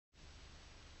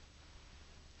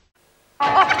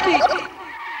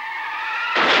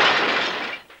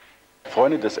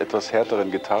Freunde des etwas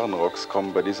härteren Gitarrenrocks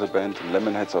kommen bei dieser Band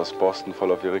Lemonheads aus Boston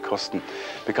voll auf ihre Kosten.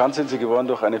 Bekannt sind sie geworden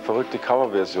durch eine verrückte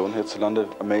Coverversion hierzulande,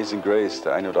 Amazing Grace.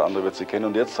 Der eine oder andere wird sie kennen.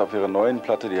 Und jetzt auf ihrer neuen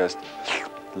Platte, die heißt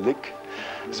Lick,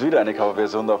 ist wieder eine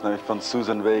Coverversion drauf, nämlich von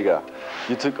Susan Vega.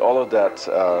 You took all of that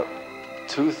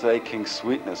tooth-aching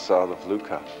sweetness out of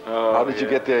Luca. How did you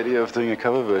get the idea of doing a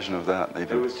cover version of that,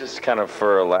 Nathan? It was just kind of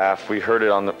for a laugh. We heard it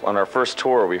on our first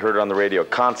tour. We heard it on the radio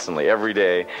constantly, every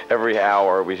day, every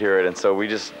hour we'd hear it, and so we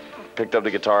just picked up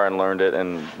the guitar and learned it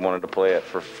and wanted to play it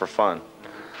for fun.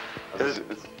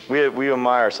 We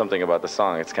admire something about the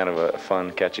song. It's kind of a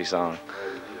fun, catchy song.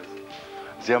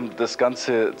 Sie haben das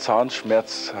ganze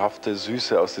zahnschmerzhafte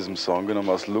Süße aus diesem Song genommen,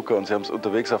 aus Luca, und Sie haben es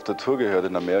unterwegs auf der Tour gehört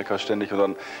in Amerika ständig, und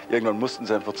dann irgendwann mussten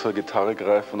Sie einfach zur Gitarre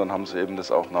greifen und dann haben Sie eben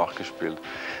das auch nachgespielt.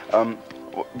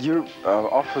 You're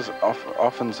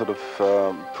often sort of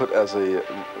put as the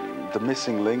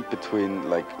missing link between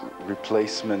like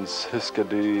replacements,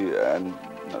 Huskadoo, and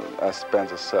as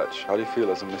bands as such. How do you feel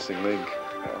as a missing link?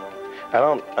 I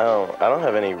don't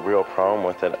have any real problem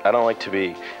with it. I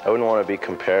wouldn't want to be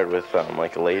compared with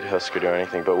like late Husker or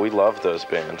anything, but we love those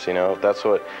bands, you know. That's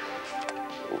what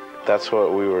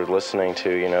we were listening to,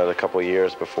 you know, the couple of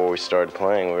years before we started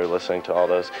playing. We were listening to all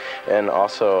those, and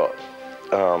also,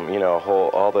 you know,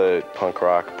 all the punk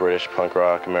rock, British punk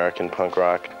rock, American punk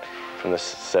rock from the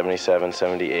 77,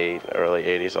 78, early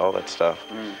 80s, all that stuff.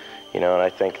 You know, and I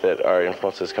think that our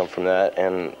influences come from that,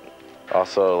 and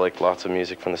also like lots of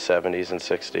music from the 70s and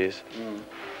 60s.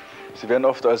 Sie werden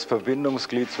oft als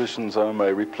Verbindungsglied zwischen, sagen wir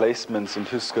mal, Replacements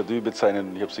und Huskadoo bezeichnet.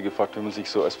 Ich habe Sie gefragt, wie man sich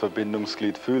so als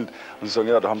Verbindungsglied fühlt. Und Sie sagen,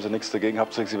 ja, da haben Sie nichts dagegen.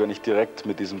 Hauptsächlich, Sie werden nicht direkt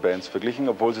mit diesen Bands verglichen,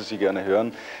 obwohl Sie sie gerne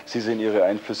hören. Sie sehen Ihre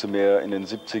Einflüsse mehr in den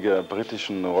 70er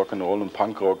britischen Rock'n'Roll und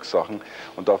Punkrock-Sachen,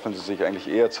 und da fühlen Sie sich eigentlich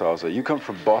eher zu Hause. You come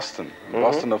from Boston.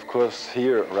 Boston, of course,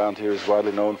 around here is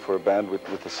widely known for a band with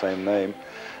the same name.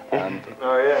 And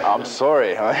I'm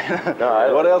sorry.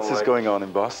 What else is going on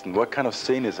in Boston? What kind of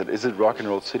scene is it? Is it rock and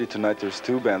roll city tonight? There's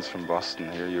two bands from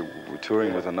Boston here. You're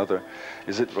touring with another.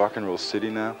 Is it rock and roll city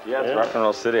now? Yeah, it's rock and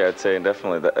roll city, I'd say,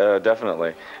 definitely.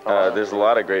 Definitely. There's a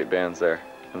lot of great bands there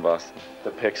in Boston.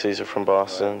 The Pixies are from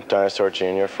Boston. Dinosaur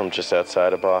Jr. from just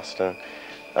outside of Boston.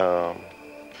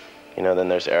 You know, then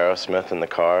there's Aerosmith and the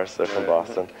Cars. They're from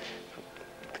Boston.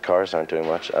 The Cars aren't doing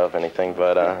much of anything,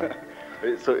 but.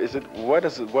 So why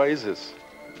is this?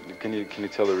 Can you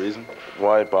tell the reason?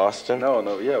 Why Boston?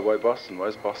 Yeah, why Boston? Why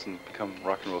has Boston become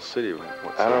rock and roll city?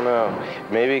 I don't know.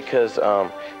 Maybe because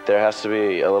there has to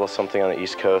be a little something on the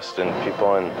East Coast, and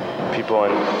people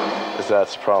in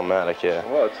that's problematic. Yeah.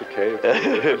 Well, it's okay.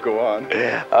 Go on.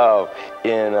 I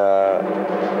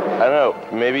don't know.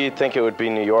 Maybe you'd think it would be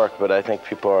New York, but I think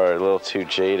people are a little too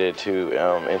jaded, too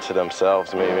into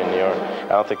themselves. Maybe in New York, I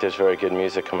don't think there's very good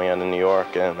music coming out of New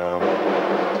York, and I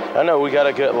don't know. We got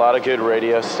a lot of good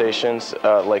radio stations,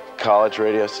 like college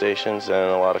radio stations,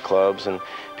 and a lot of clubs, and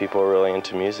people are really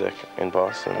into music in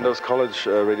Boston. And those college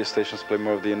radio stations play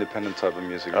more of the independent type of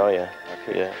music. Oh yeah.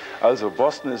 Okay. Yeah. Also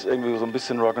Boston ist irgendwie so ein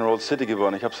bisschen Rock'n'Roll City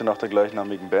geworden. Ich habe sie nach der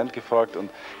gleichnamigen Band gefragt,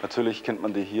 und natürlich kennt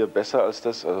man die hier besser als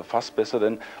das, also fast besser,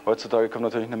 denn heutzutage kommen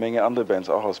natürlich eine Menge andere Bands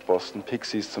auch aus Boston.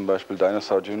 Pixies zum Beispiel,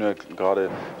 Dinosaur Jr.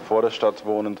 gerade vor der Stadt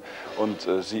wohnend, und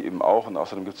sie eben auch, und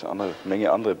außerdem gibt es eine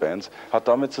Menge andere Bands. Hat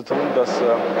damit zu tun, dass...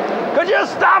 Could you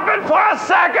stop it for a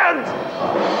second?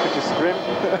 Could you scream?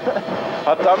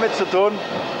 Hat damit zu tun...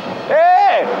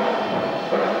 Hey!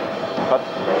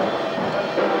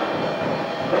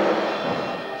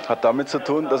 Hat damit zu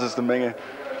tun, dass es eine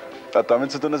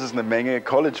Menge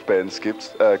College-Bands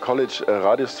gibt,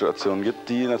 College-Radiostationen gibt,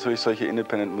 die natürlich solche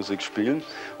Independent-Musik spielen,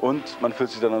 und man fühlt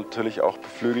sich dann natürlich auch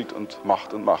beflügelt und macht.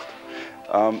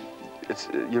 It's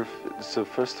the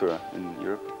first tour in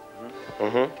Europe.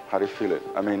 How do you feel it?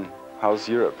 I mean, how's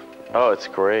Europe? Oh,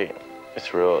 it's great.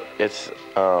 It's real. It's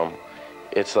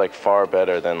like far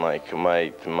better than like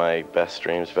my best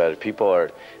dreams about it. People are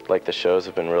like, the shows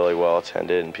have been really well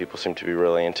attended, and people seem to be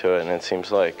really into it, and it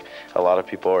seems like a lot of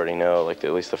people already know, like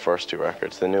at least the first two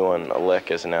records. The new one, Lick,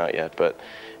 isn't out yet, but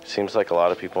it seems like a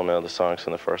lot of people know the songs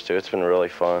from the first two. It's been really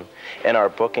fun, and our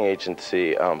booking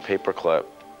agency, Paperclip,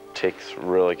 takes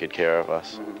really good care of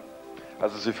us.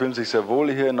 Also Sie fühlen sich sehr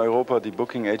wohl hier in Europa, die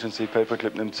Booking Agency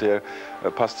Paperclip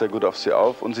passt sehr gut auf Sie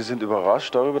auf, und Sie sind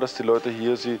überrascht darüber, dass die Leute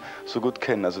hier Sie so gut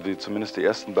kennen. Also zumindest die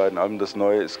ersten beiden Alben, das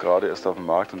Neue ist gerade erst auf dem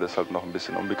Markt und deshalb noch ein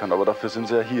bisschen unbekannt, aber dafür sind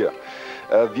Sie ja hier.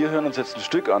 Wir hören uns jetzt ein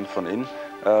Stück an von Ihnen,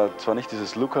 zwar nicht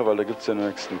dieses Luca, weil da gibt es ja den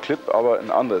nächsten Clip, aber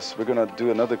ein anderes. We're gonna do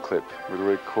another clip.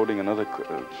 We're recording another,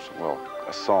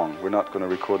 a song. We're not gonna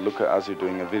record Luca as you're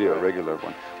doing a video, a regular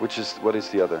one. What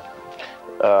is the other?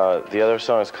 The other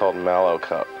song is called Mallo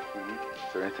Cup.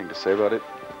 Is there anything to say about it?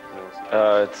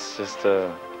 It's just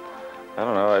a, I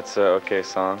don't know, it's a okay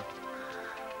song.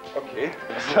 Okay,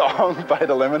 song by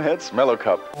the Lemonheads, Mallo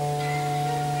Cup.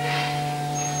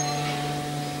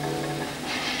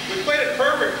 We played it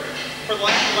perfect for the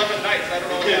last 11 nights. I don't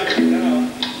know what happened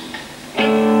now.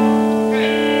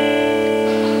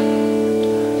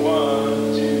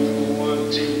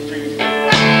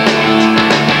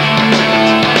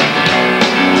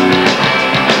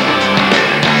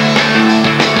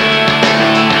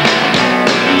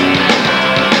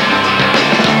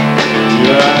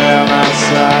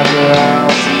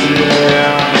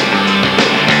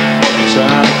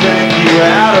 Trying to think you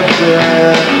out of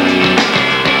bed.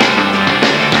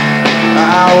 I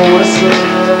whistle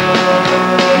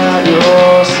at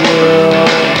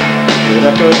yourself, but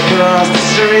I could cross the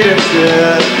street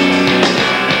instead.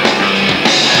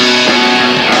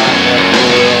 I never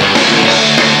will.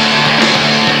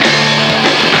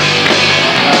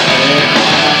 I ain't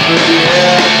gonna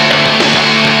forget.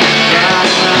 I'm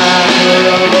not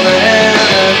rolling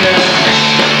again.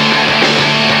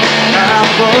 I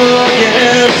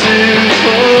forget to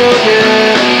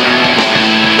forget.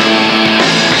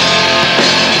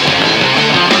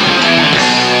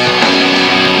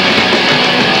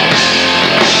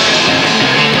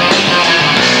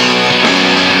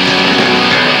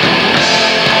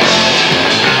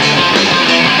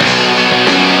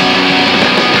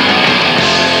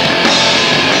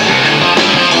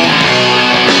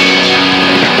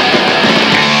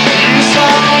 You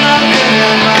saw nothing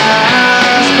in my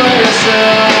eyes but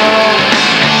yourself.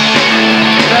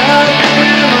 Nothing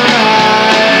in my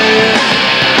eyes.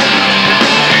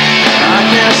 I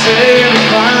can't say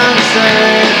if I'm the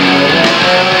same, but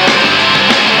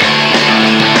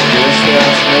I guess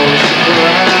that's no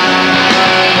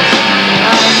surprise.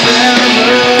 I never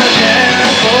can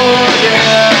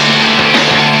forget.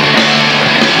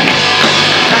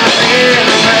 I can't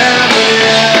remember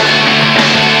yet.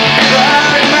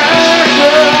 Like my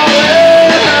girl,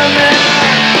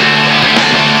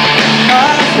 I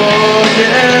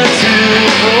forget to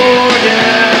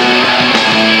forget.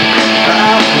 I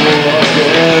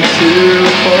forget to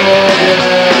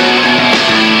forget.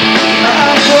 I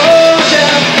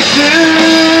forget to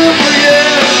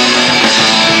forget.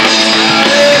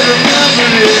 I remember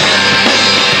it.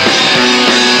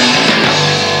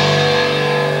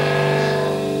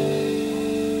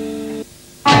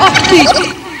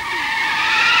 Offbeat.